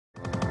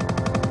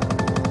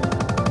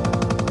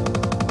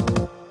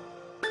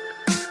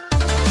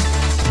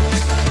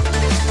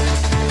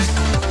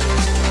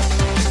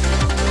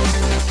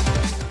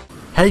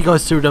Hey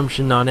guys, it's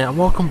Redemption 9 here, and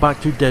welcome back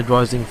to Dead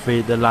Rising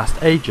 3 The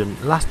Last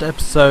Agent. Last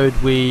episode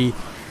we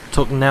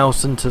took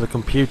Nelson to the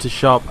computer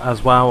shop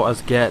as well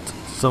as get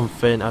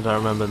something, I don't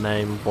remember the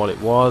name of what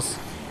it was.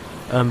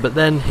 But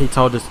then he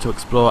told us to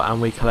explore and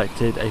we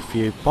collected a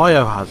few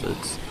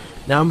biohazards.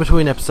 Now in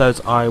between episodes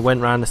I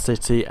went around the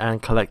city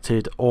and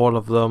collected all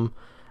of them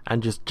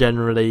and just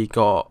generally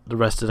got the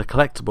rest of the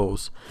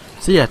collectibles.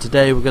 So yeah,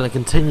 today we're going to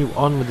continue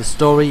on with the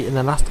story in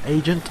The Last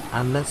Agent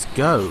and let's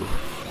go.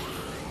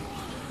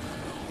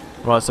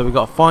 Right, so we've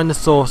got to find the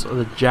source of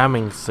the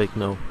jamming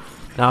signal.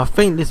 Now I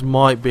think this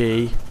might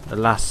be the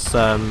last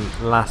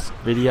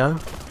video.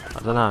 I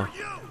don't know.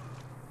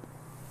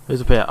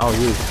 Who's up here? Oh,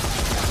 you.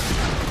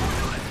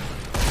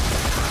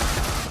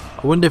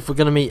 I wonder if we're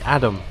going to meet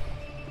Adam.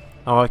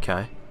 Oh,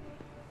 okay.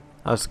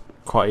 That's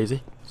quite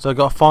easy. So I've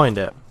got to find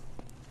it.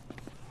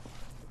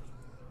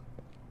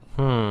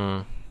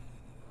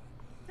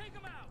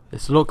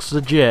 This looks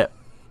legit.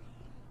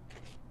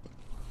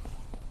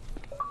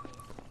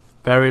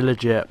 Very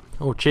legit.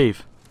 Oh,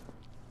 Chief.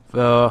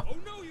 For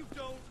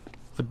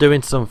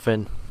doing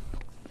something.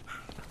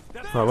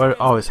 Right, where?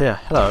 Oh, it's here.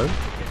 Hello.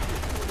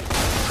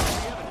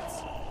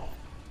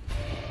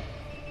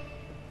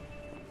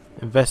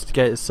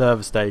 Investigate the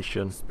service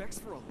station. Specs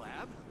for a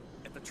lab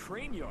at the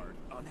train yard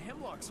on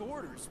Hemlock's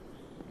orders.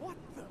 What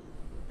the?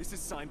 This is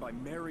signed by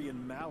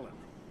Marion Mallon.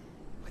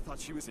 I thought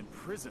she was in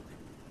prison.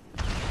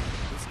 This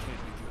can't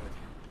be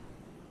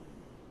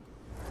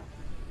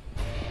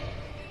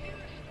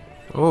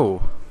good.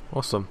 Oh,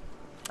 awesome.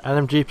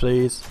 LMG,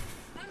 please.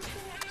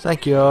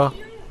 Thank you. Oh,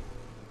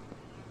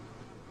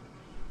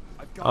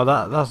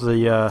 that's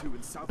the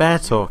bear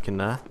talking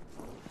there.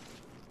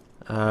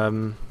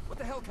 What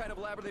the hell kind of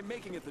lab are they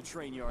making at the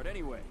train yard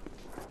anyway?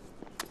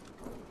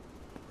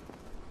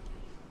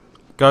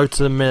 Go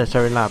to the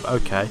military lab.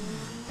 Okay.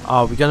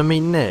 Are we gonna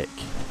meet Nick?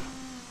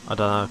 I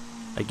don't know.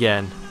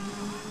 Again.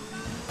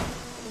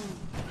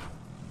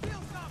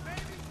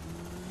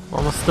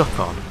 What am I stuck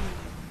on?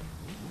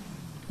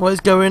 What is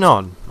going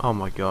on? Oh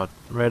my god.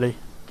 Really?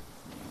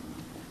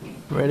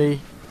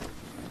 Really?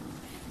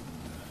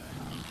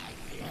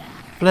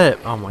 Flip!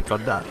 Oh my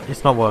god,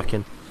 it's not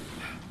working.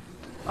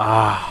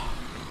 Ah.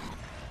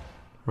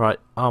 Right.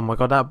 Oh my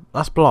god,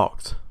 that's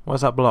blocked. Why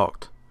is that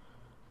blocked?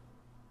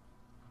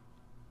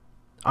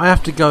 I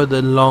have to go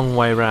the long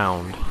way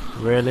round.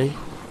 Really?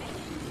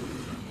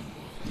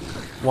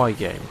 Why,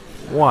 game?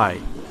 Why?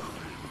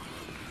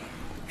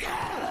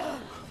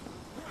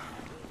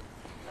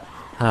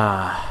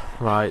 Ah.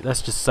 Right,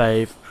 let's just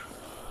save.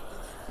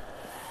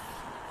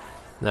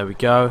 There we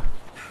go.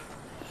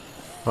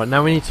 Right,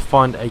 now we need to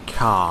find a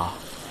car.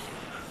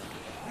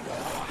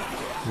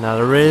 Now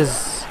there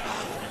is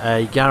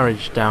a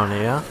garage down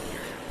here,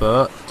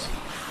 but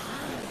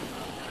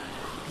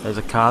there's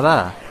a car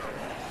there,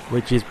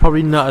 which is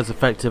probably not as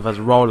effective as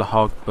Roller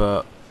Hog,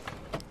 but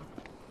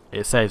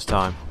it saves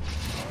time.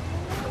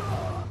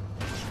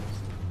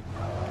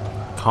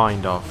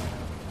 Kind of.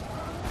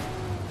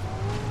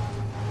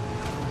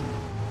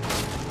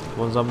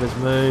 One zombies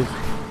move.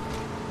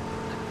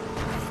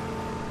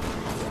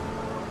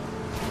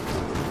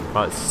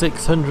 Right,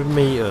 600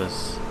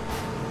 meters.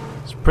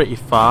 It's pretty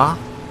far.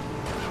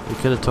 We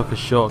could have took a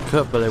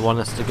shortcut, but they want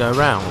us to go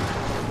round.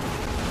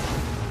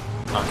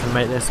 I can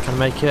make this. Can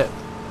make it.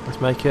 Let's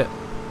make it.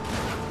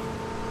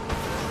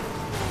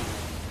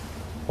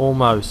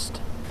 Almost.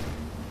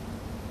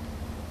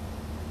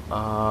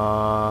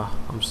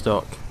 I'm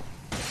stuck.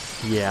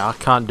 Yeah, I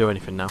can't do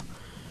anything now.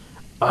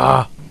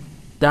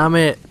 Damn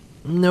it.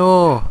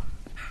 No.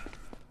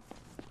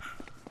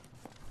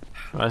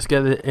 Right, let's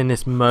get in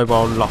this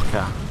mobile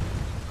locker.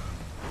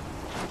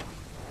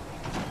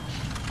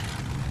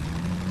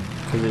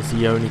 Because it's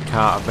the only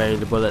car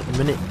available at the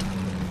minute.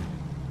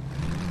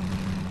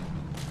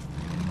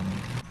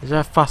 Is there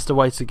a faster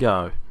way to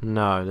go?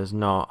 No, there's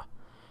not.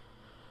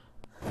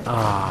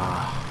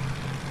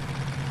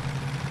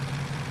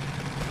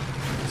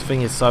 This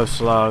thing is so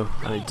slow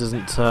and it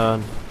doesn't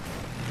turn.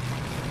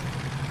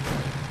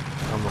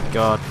 Oh my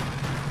god.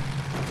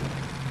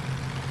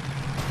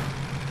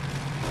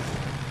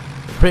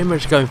 Pretty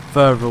much going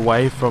further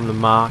away from the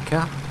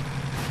marker,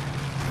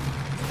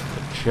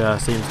 which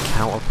seems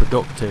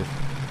counterproductive.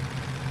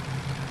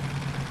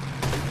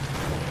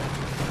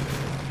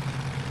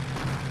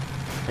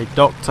 Hey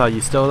doctor,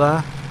 you still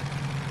there?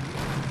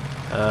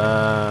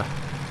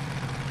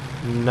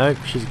 Nope,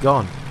 she's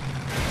gone.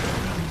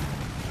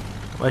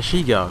 Where'd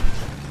she go?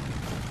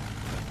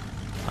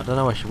 I don't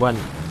know where she went.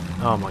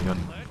 Oh my god,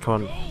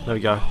 come on, there we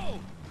go.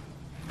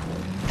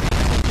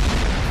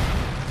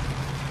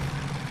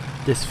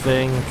 This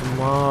thing, come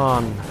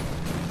on.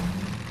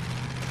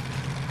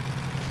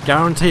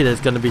 Guarantee there's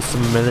going to be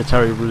some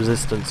military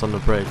resistance on the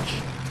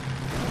bridge.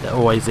 There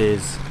always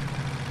is.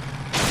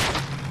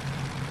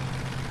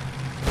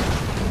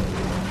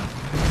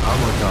 Oh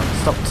my god,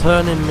 stop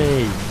turning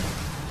me.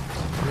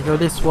 I want to go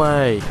this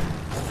way.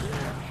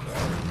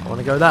 I want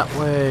to go that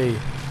way.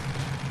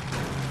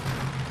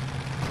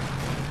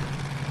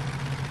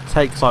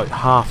 Takes like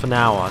half an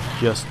hour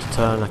just to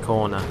turn a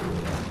corner.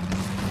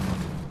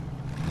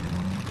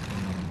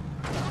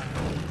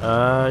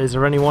 Is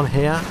there anyone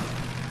here?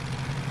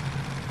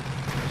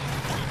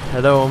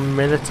 Hello,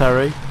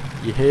 military.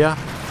 You here?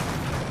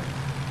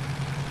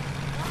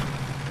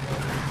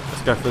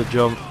 Let's go for the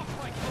jump.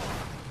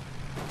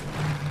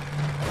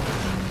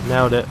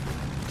 Nailed it.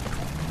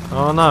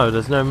 Oh no,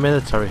 there's no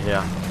military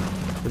here.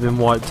 They've been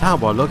wiped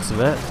out by the looks of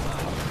it.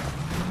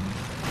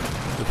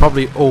 They're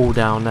probably all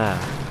down there.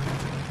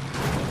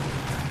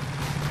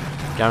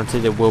 Guarantee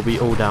they will be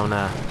all down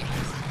there.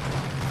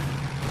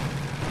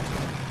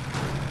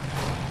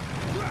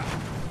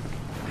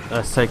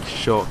 Let's take a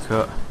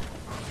shortcut.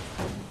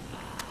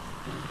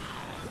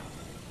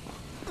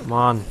 Come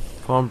on.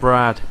 Come on,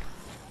 Brad.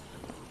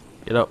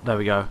 Get up. There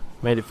we go.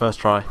 Made it first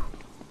try.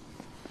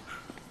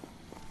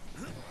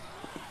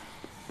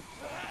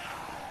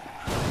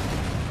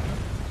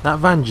 That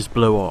van just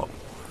blew up.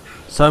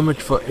 So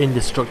much for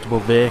indestructible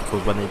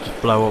vehicles when they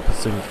just blow up as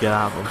soon as you get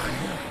out of them.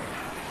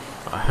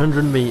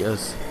 100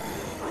 meters.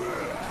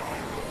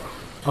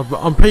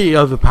 I'm pretty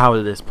overpowered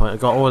at this point.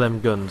 I've got all them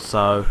guns,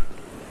 so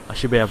I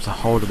should be able to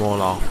hold them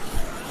all off.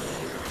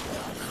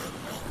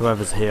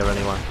 Whoever's here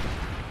anyway.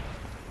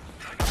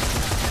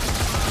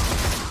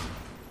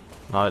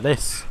 Like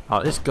this.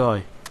 Like this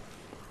guy.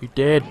 You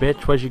dead,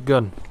 bitch. Where's your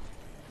gun?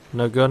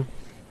 No gun?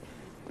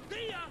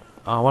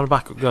 Oh, I want a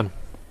backup gun.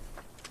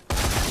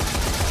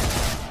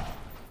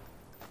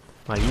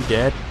 Are you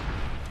dead?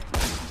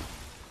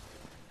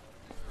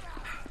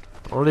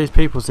 All these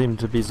people seem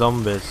to be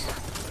zombies.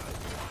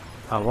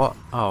 Oh, what?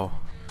 Oh.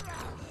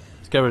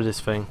 Let's get rid of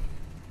this thing.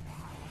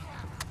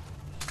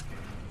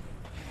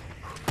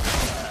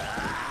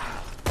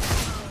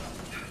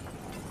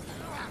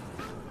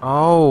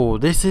 Oh,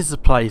 this is the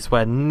place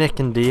where Nick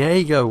and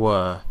Diego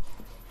were.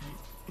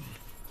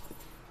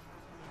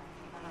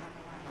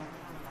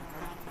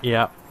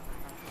 Yep.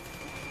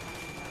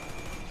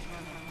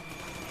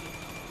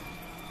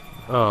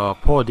 Oh,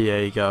 poor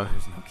Diego.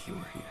 There's no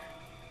cure here.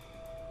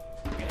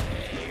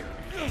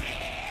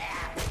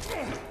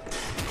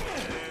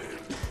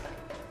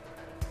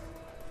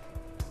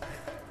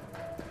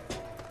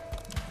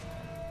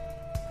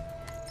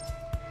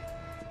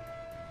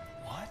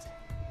 What?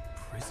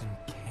 Prison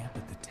camp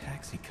at the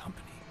taxi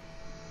company.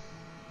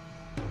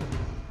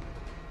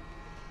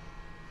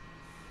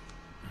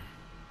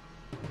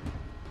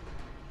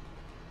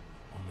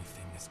 Only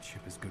thing this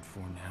chip is good for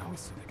now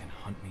is so they can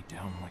hunt me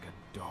down like a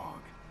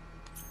dog.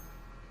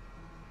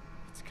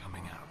 It's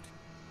coming out.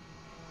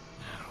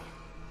 Now.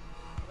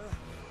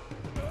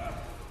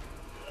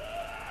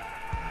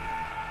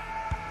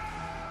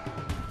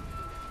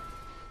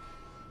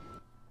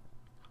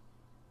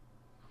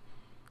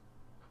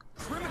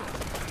 Criminal!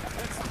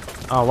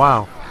 Oh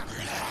wow.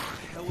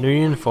 New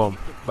uniform.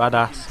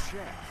 Badass.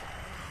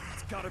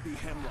 It's gotta be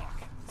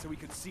Hemlock, so we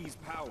could seize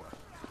power.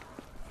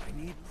 I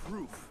need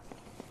proof.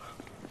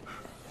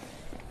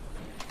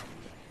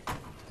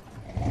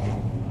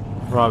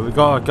 Right, we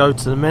gotta go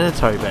to the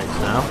military base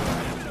now.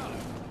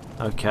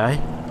 Okay. I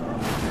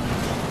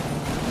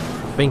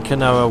think I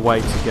know a way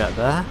to get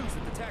there.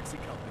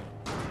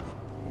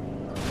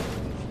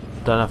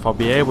 Don't know if I'll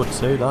be able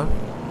to though.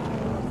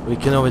 We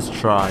can always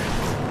try.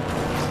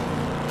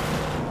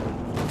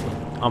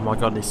 Oh my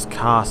god, this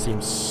car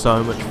seems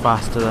so much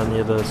faster than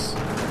the others.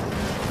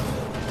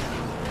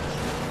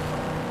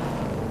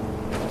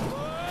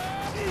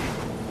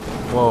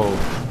 Whoa.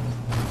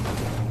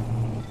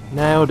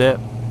 Nailed it.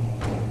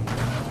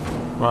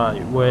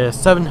 Right, we're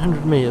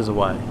 700 meters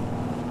away.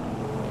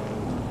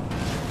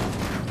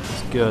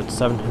 It's good,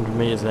 700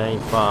 meters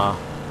ain't far.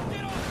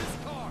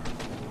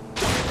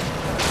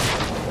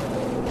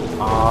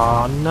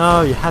 Oh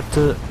no, you had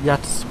to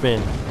spin.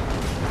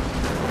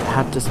 You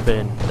had to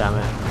spin, damn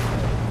it.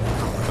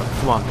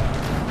 Come on.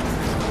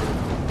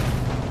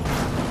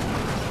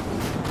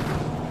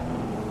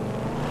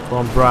 Come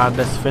on, Brad,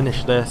 let's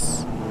finish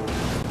this.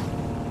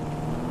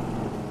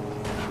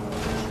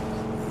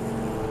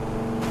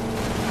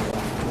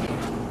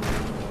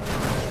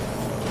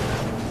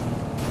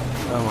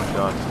 Oh my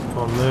god. Come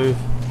on, move.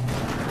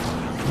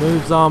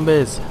 Move,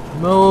 zombies.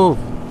 Move!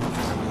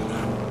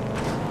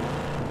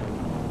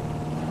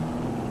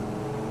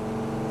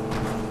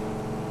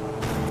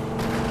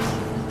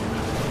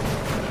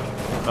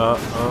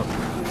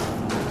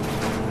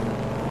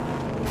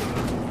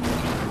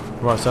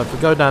 Right, so if we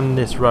go down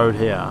this road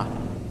here,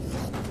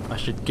 I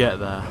should get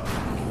there.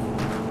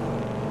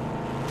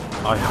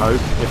 I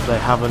hope, if they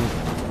haven't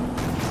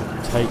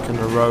taken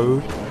the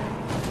road,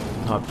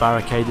 like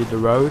barricaded the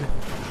road.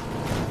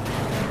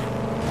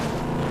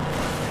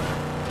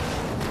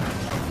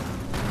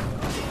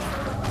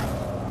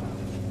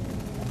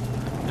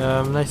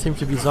 They seem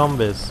to be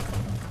zombies,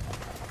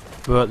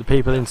 but the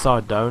people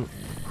inside don't.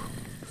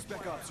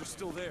 Spec ops are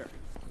still there.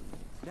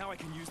 Now I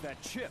can use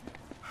that chip.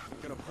 I'm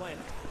gonna plant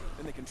it.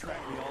 Then they can track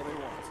me all they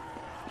want.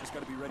 Just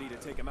gotta be ready to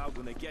take them out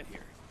when they get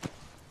here.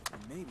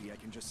 And maybe I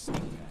can just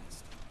sneak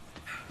past.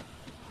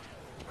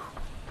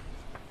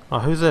 Oh,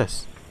 who's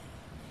this?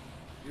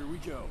 Here we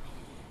go.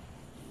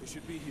 They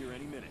should be here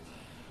any minute.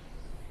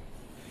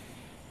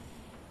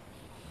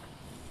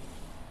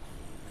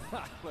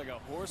 Ha! Like a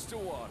horse to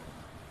water.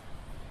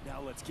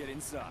 Now let's get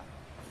inside.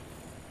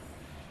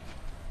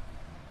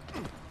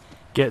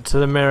 Get to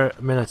the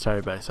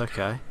military base,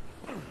 okay.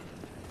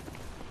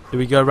 Do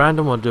we go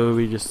random or do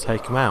we just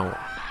take them out?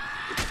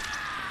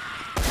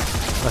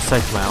 Let's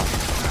take them out.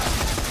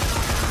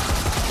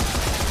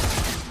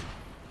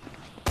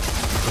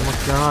 Oh my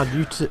god,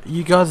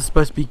 you guys are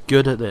supposed to be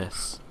good at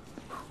this.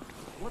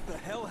 What the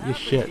hell You happened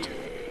shit. here?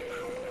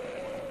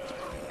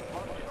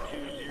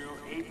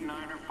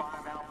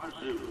 20895 Alpha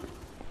Zulu.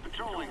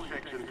 Patrolling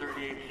section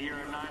 38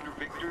 Sierra 9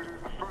 Victor.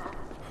 Affirm.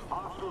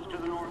 Hostiles to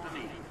the north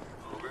and east.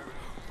 Over.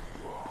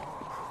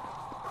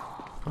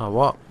 Oh,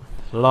 what?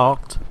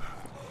 Locked.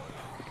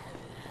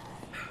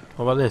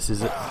 What about this?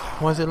 Is it?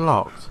 Why is it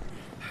locked?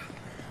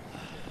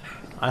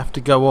 I have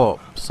to go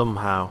up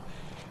somehow.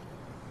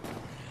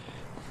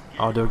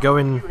 Oh, do we go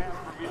in?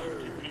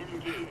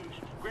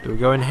 Do we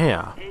go in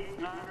here?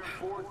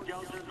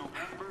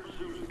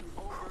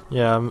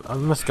 Yeah, I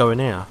must go in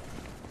here.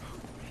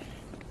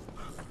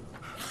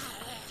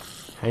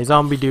 Hey,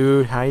 zombie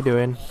dude, how you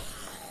doing?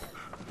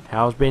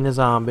 How's being a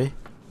zombie?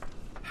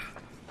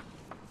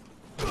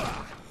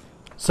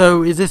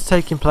 So, is this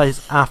taking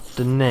place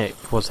after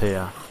Nick was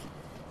here?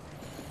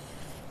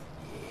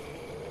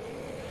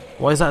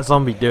 What is that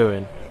zombie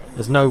doing?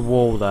 There's no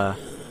wall there.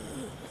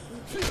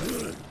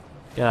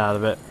 Get out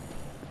of it.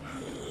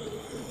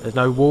 There's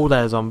no wall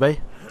there, zombie.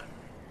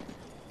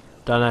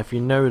 Don't know if you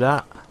know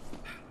that.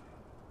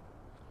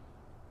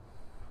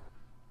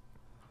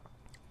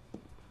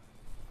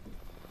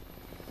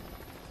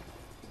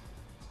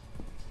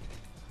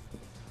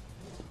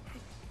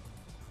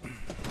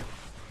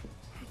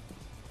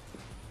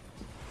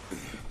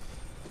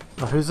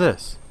 Oh, who's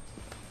this?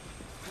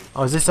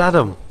 Oh, is this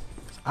Adam?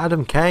 It's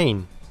Adam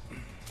Kane.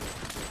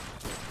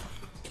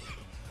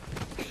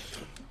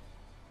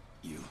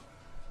 You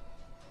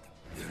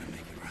gotta make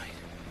it right.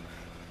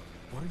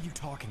 What are you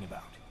talking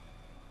about?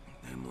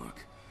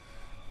 Hemlock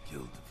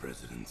killed the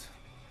president.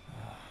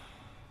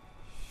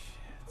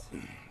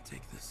 Shit.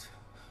 Take this.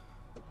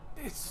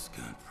 It's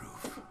gun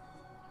proof.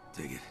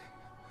 Take it.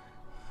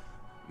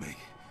 Make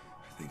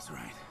things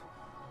right.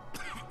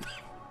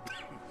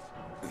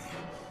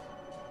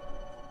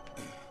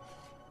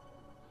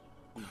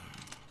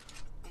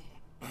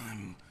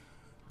 I'm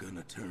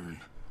gonna turn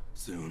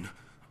soon.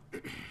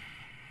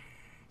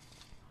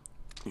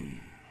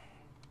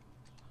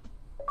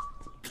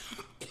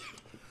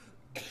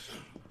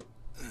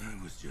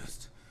 I was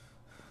just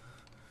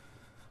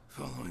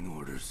following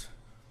orders.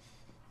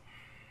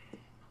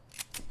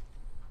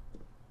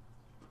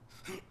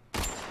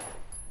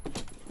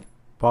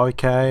 Bye,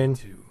 Kane.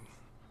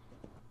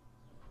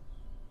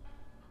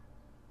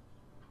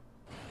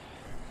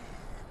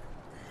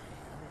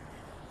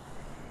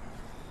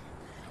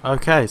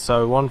 Okay,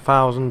 so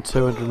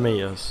 1,200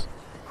 meters.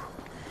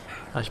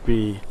 That should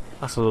be.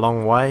 That's a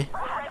long way.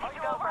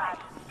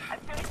 I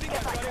think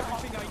I've got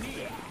everything I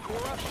need.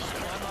 Cora,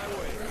 I'm on my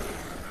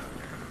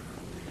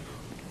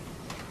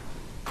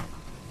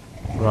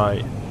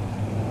way.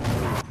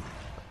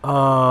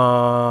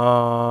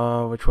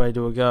 Right. Which way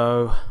do we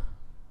go?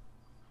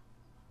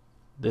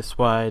 This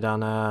way,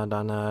 down there,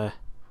 down there.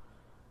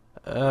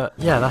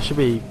 Yeah, that should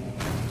be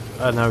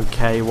an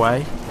okay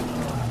way.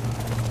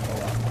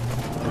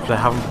 If they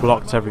haven't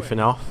blocked everything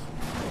off.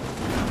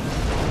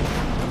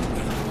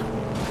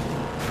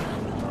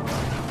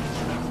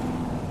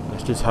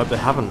 Let's just hope they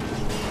haven't.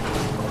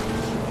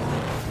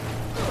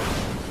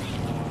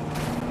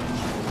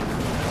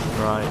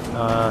 Right,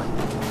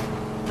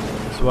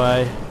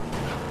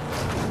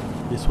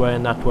 this way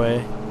and that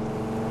way.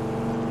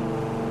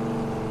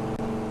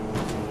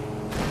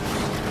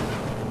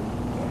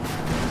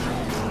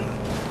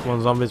 Come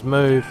on, zombies,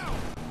 move.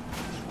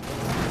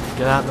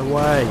 Get out of the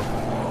way.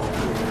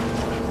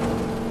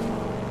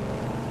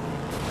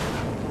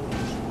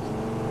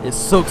 It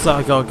sucks that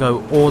I gotta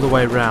go all the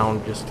way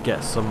around just to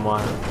get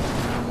somewhere.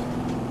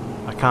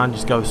 I can't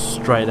just go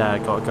straight there, I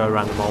gotta go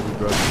around the Mulberry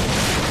Road.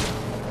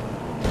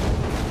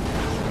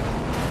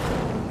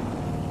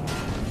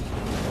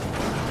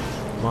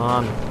 Come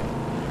on.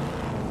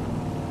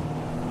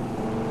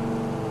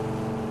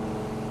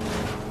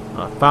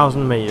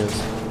 1,000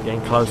 meters.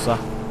 Getting closer.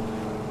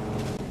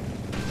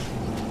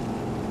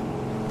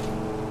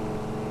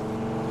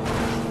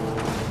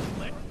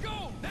 Let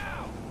go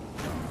now!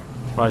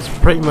 Right, it's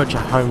pretty much a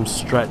home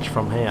stretch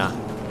from here.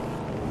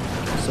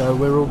 So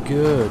we're all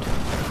good.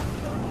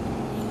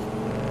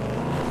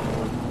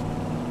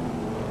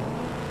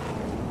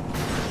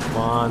 Come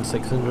on,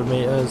 600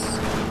 meters.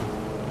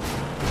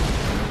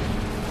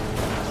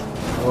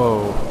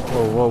 Whoa,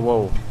 whoa, whoa,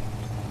 whoa.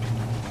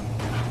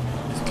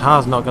 This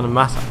car's not going to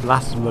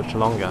last much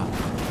longer.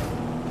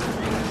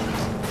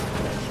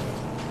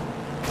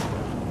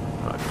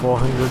 Right,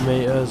 400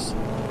 meters.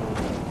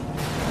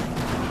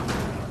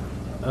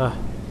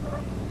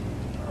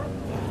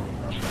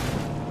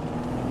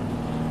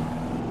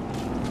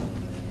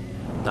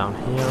 Down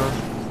here.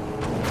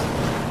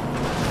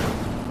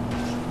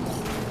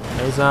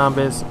 Hey,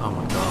 zombies. Oh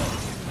my god.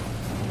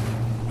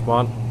 Come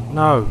on.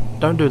 No,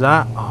 don't do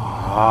that.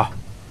 Ah.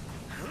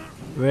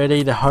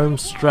 Really, the home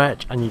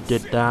stretch, and you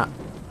did that.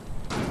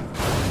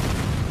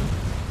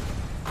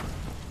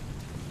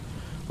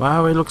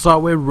 Well, it looks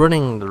like we're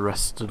running the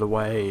rest of the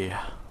way.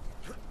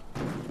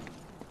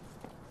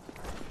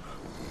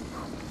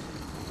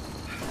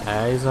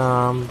 Hey,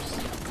 Zombies.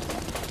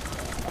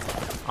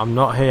 I'm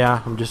not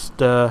here, I'm just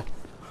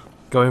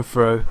going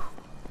through.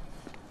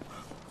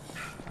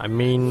 I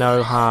mean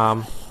no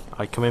harm.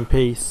 I come in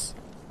peace.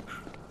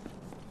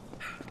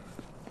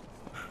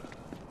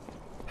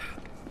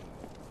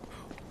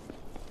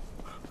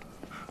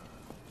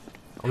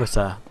 Almost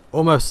there.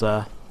 Almost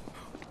there.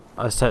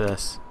 Let's take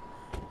this.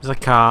 There's a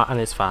car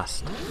and it's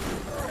fast.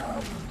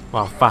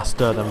 Well,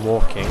 faster than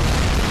walking.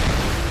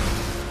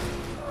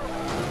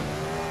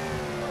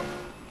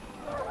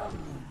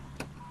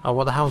 Oh,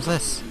 what the hell is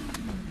this?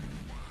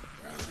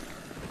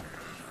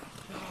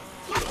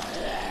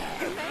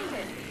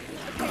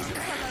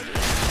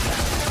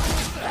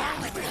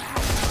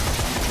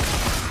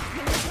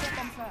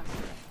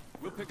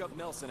 We'll pick up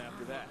Nelson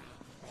after that.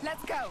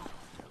 Let's go.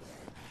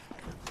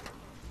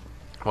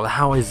 What the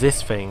hell is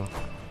this thing?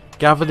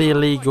 Gather the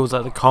illegals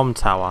at the comm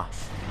tower.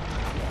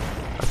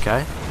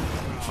 Okay.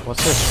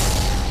 What's this?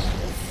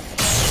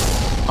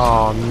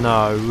 Oh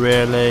no,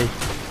 really?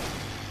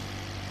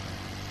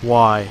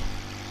 Why?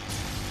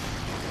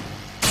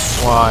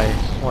 Why?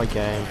 Why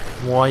game?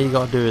 Why you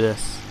gotta do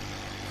this?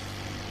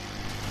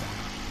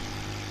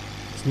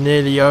 It's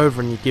nearly over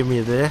and you give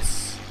me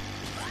this?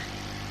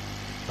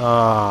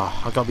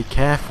 Oh, I gotta be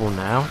careful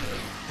now.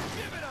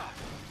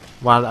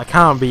 Well, I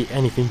can't be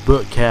anything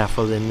but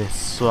careful in this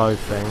slow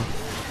thing.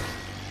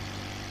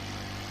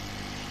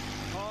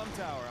 Comm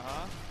tower,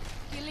 huh?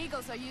 The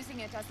illegals are using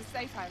it as a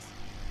safe house.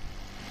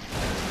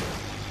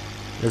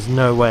 There's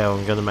no way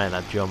I'm gonna make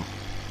that jump.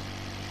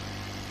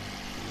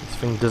 This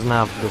thing doesn't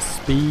have the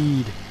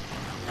speed.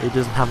 It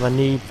doesn't have a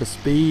need for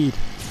speed.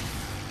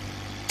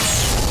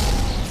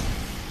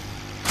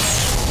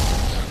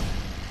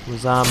 The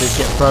zombies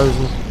get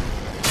frozen.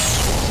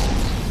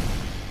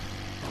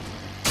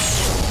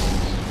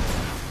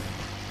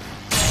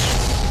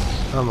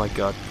 Oh my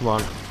god, come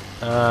on.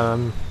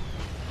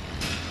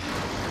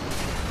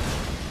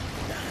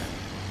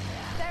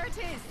 There it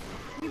is.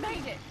 We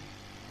made it.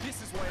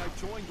 This is why I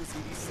joined the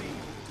ZDC,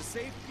 to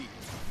save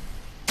people.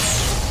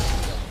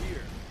 Up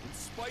here, in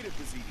spite of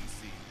the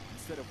ZDC,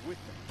 instead of with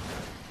them.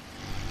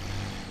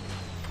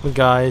 Hey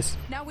guys.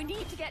 Now we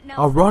need to get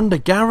Oh, Nelson.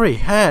 Rhonda, Gary,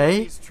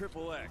 hey! He's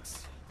triple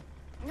X.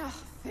 Oh,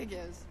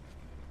 figures.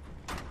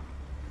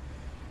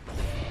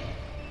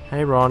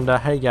 Hey Rhonda,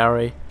 hey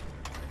Gary.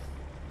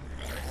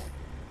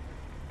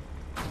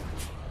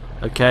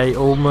 Okay,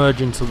 all merge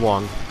into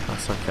one.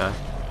 That's okay.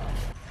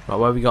 Right,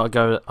 where we gotta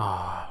go?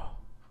 Oh,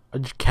 I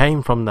just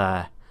came from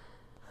there.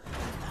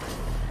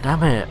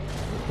 Damn it!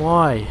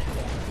 Why?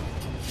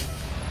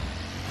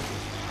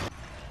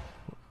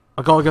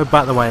 I gotta go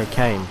back the way I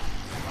came.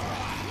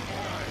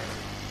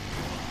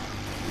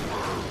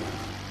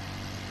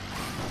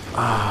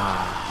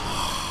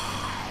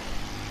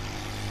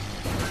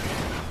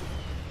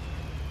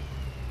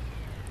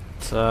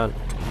 Turn.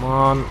 Come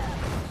on.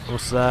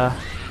 What's there?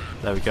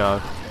 There we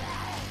go.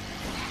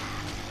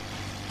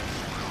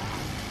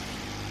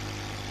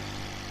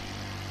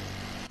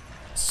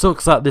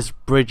 Sucks that this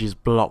bridge is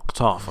blocked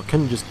off. I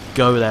couldn't just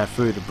go there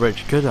through the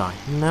bridge, could I?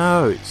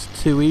 No, it's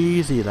too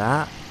easy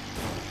that.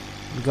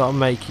 We've got to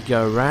make you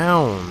go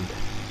round.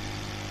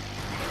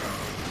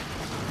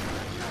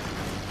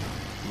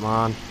 Come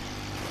on.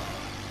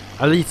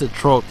 At least the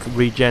truck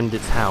regened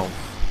its health.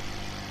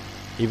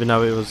 Even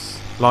though it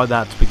was like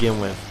that to begin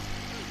with.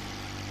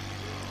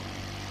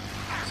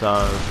 So,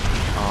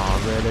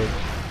 oh really?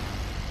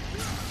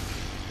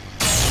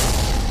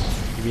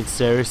 You being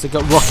serious? They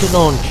got rocket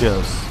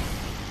launchers.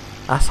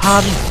 That's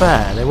hardly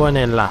fair. They weren't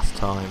in last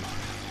time.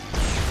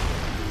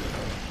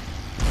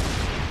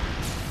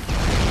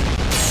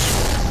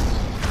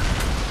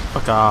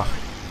 Fuck off.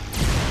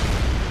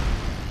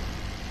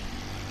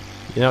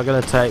 You're not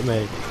gonna take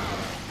me.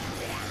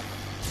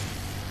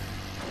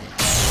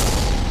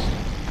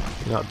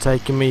 You're not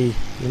taking me.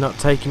 You're not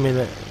taking me,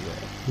 the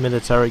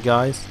military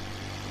guys.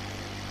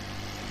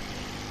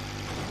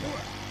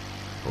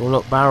 Oh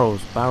look,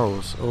 barrels,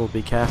 barrels. Oh,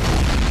 be careful.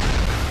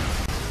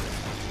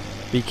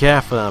 Be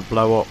careful and I'll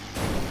blow up.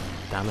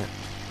 Damn it.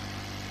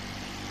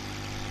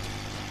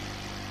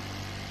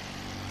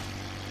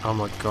 Oh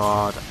my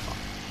god.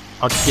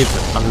 I'd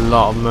give a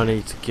lot of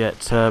money to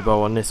get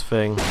turbo on this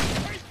thing.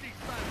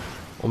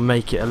 Or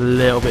make it a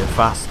little bit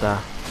faster.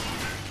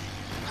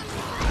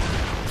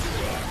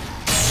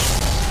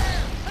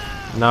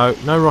 No,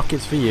 no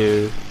rockets for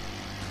you.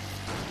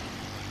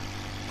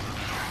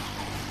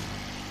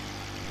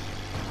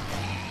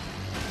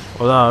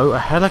 Although, a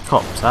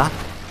helicopter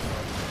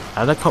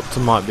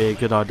might be a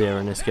good idea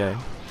in this game.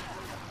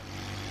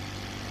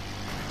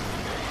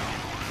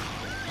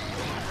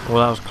 Well,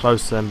 that was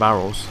close to them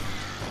barrels.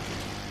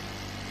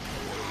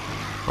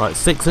 Right,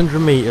 600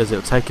 meters.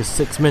 It'll take us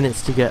 6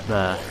 minutes to get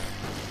there.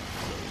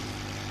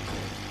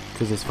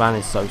 Because this van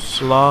is so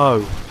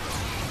slow.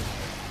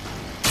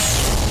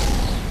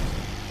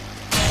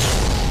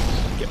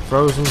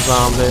 frozen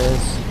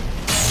zombies.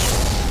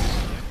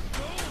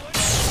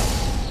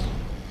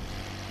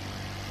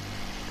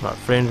 Right,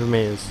 300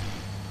 meters.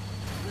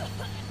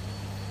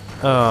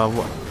 I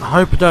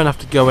hope I don't have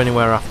to go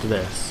anywhere after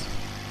this.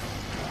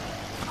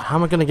 How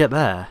am I going to get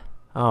there?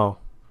 Oh.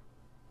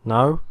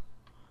 No?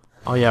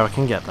 Oh yeah, I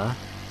can get there.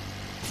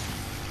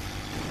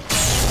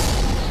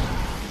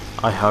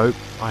 I hope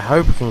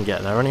I can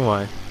get there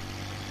anyway.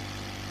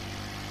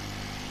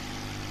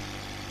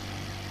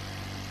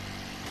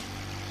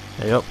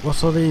 Hey up,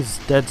 what's all these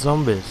dead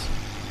zombies?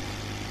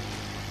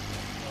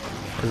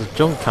 There's a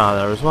junk car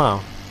there as well.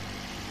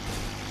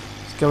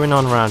 What's going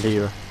on around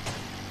here?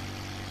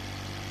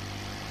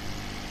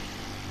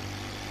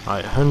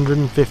 Right,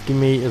 150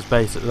 meters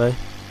basically.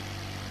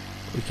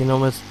 We can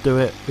almost do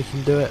it, we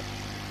can do it.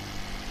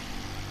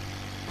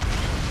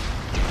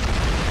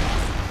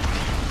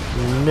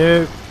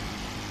 Nope.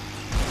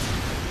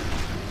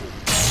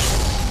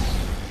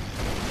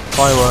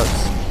 Fireworks.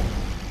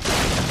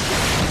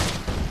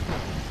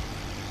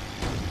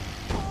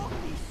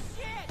 Holy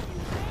shit!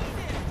 You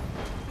made it!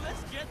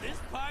 Let's get this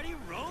party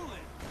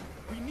rolling.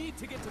 We need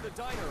to get to the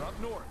diner up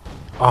north.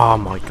 Oh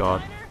my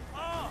god.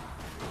 Oh,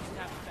 who's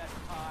got the best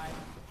pie?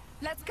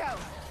 Let's go.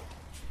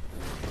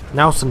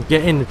 Nelson,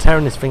 get in, they're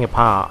tearing this thing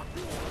apart.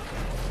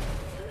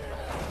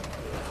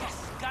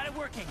 Yes, got it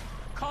working.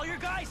 Call your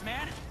guys,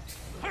 man.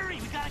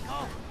 Hurry, we gotta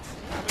go.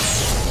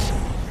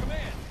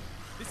 Command,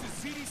 this is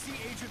CDC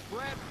Agent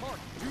Brad Park.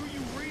 Do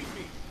you read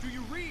me? Do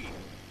you read?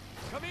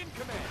 Come in,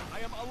 Command. I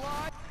am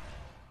alive.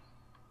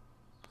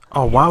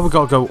 Oh wow, we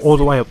gotta go all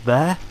the way up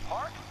there?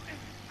 Park?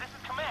 This is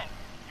Command.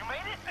 You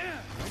made it?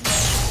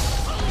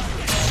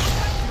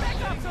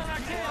 Backups on our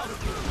tail.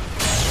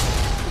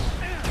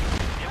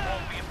 It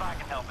won't be if I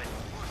can help it.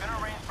 We're gonna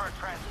arrange for a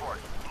transport.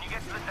 Can you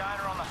get to the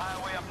diner on the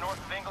highway up north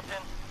of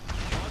Ingleton?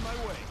 On my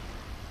way.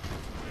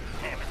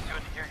 Damn, it's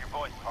good to hear your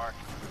voice, Park.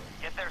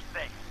 Get there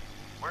safe.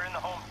 We're in the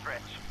home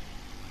stretch.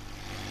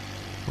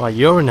 Well,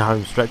 you're in the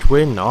home stretch,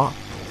 we're not.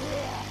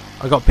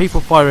 I got people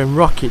firing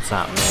rockets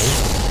at me.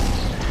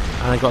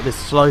 And I got this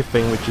slow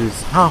thing which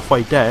is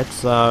halfway dead,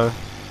 so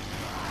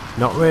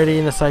not really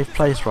in a safe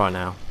place right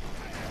now.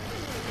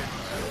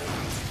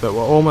 But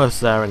we're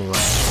almost there anyway.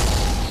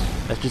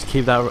 Let's just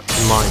keep that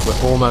in mind, we're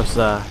almost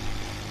there.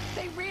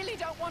 They really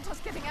don't want us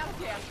getting out of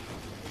here.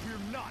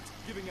 We're not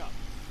giving up.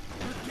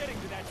 We're getting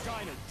to that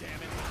diner,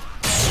 damn it.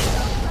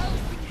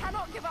 Rose, we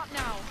cannot give up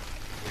now.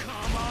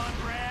 Come on,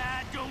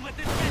 Brad. Don't let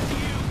this get to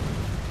you.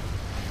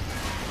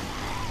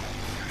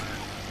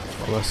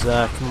 Almost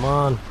there, come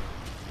on.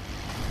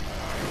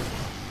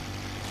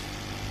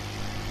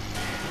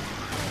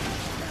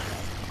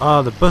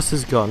 Oh, the bus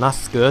is gone,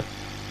 that's good,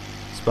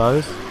 I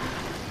suppose.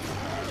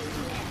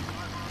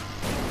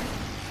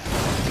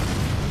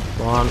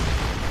 Come on.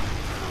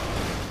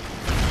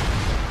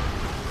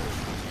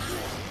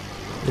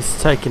 This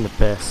is taking the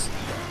piss.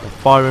 They're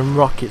firing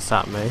rockets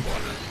at me.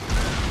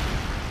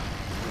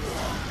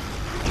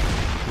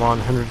 Come on,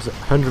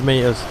 100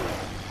 meters.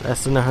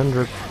 Less than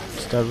 100.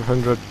 Just over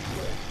 100.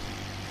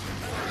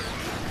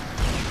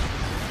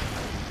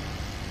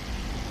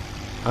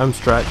 Home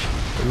stretch.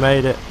 We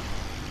made it.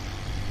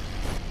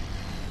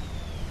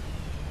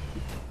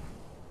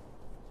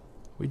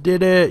 We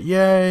did it!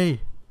 Yay!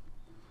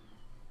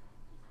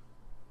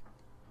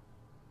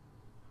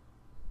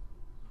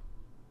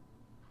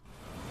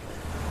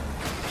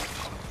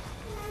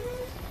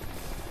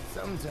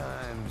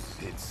 Sometimes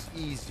it's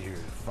easier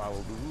to follow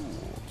the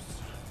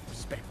rules,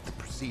 respect the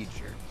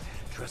procedure,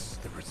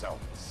 trust the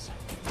results.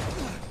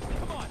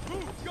 Come on,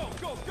 move. Go,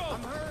 go, go.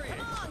 I'm hurrying.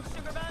 Come on,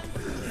 sugar bun.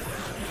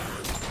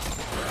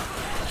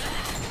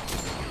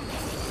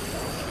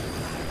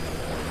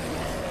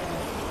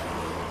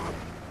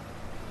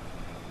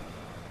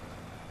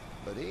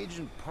 But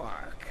Agent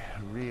Park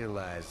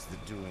realized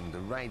that doing the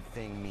right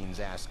thing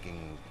means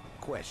asking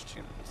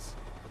questions.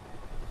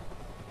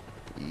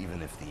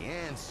 Even if the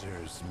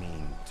answers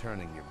mean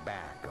turning your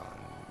back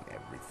on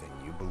everything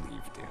you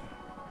believed in.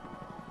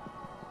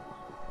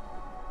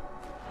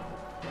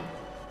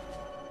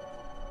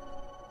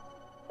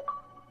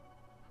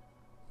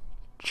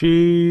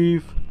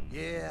 Chief!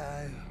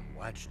 Yeah, I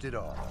watched it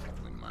all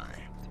in my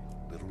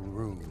little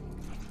room.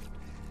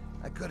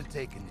 I could have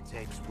taken the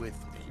tapes with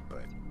me,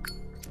 but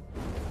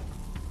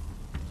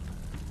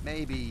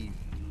maybe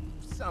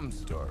some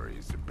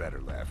stories are better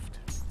left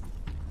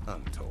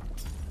untold.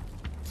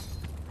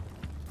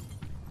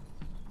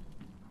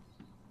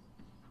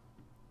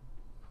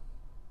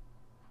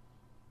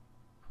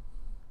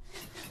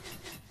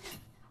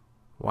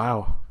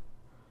 Wow.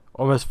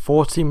 Almost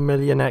 40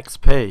 million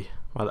XP.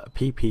 Well, that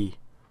PP.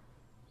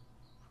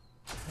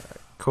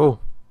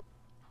 Cool.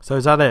 So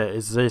is that it?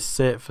 Is this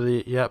it for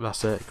the... Yep,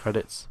 that's it.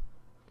 Credits.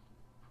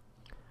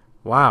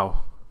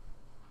 Wow.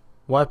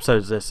 What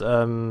episode is this?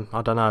 I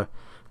don't know.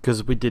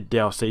 Because we did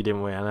DLC,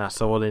 didn't we? And that's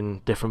all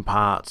in different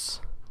parts.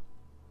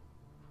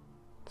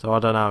 So I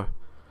don't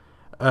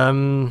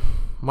know.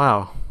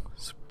 Wow.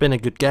 It's been a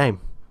good game.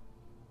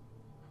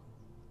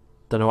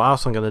 Don't know what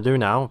else I'm going to do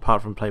now,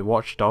 apart from play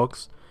Watch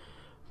Dogs.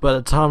 But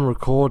at the time of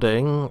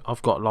recording,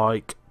 I've got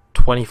like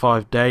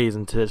 25 days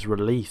until it's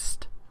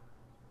released.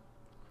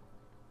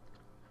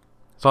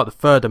 It's like the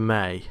 3rd of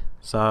May,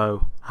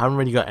 so I haven't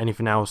really got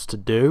anything else to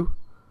do.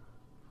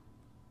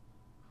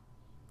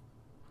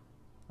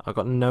 I've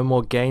got no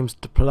more games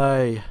to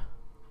play.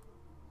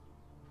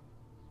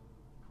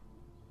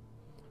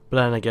 But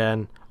then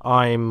again,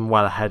 I'm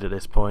well ahead at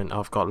this point.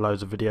 I've got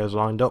loads of videos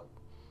lined up.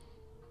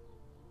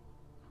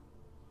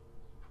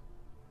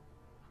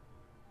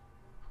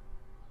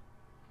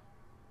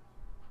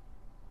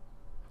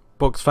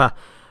 Books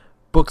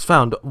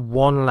found,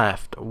 1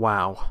 left.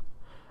 Wow.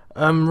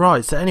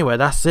 Right, so anyway,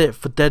 that's it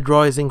for Dead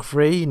Rising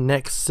 3.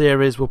 Next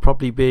series will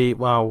probably be,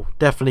 well,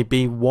 definitely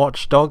be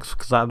Watch Dogs,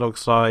 because that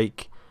looks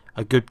like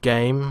a good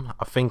game.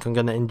 I think I'm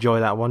going to enjoy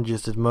that one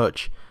just as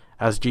much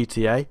as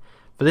GTA.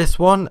 For this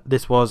one,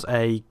 this was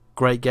a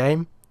great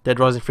game.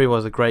 Dead Rising 3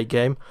 was a great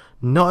game.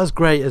 Not as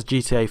great as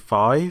GTA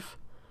 5,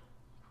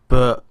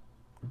 but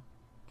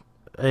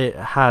it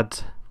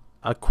had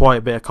quite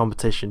a bit of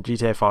competition.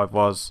 GTA 5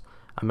 was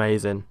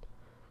amazing.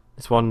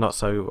 This one not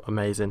so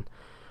amazing.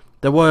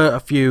 There were a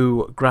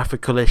few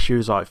graphical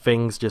issues, like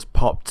things just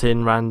popped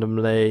in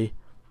randomly,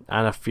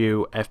 and a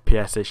few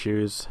FPS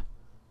issues.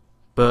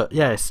 But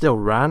yeah, it still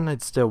ran,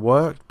 it still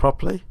worked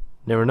properly,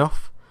 near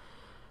enough.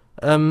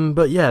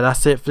 But yeah,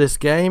 that's it for this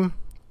game.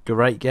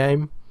 Great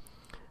game.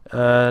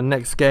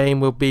 Next game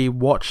will be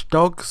Watch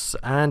Dogs,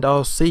 and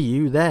I'll see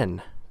you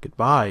then.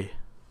 Goodbye.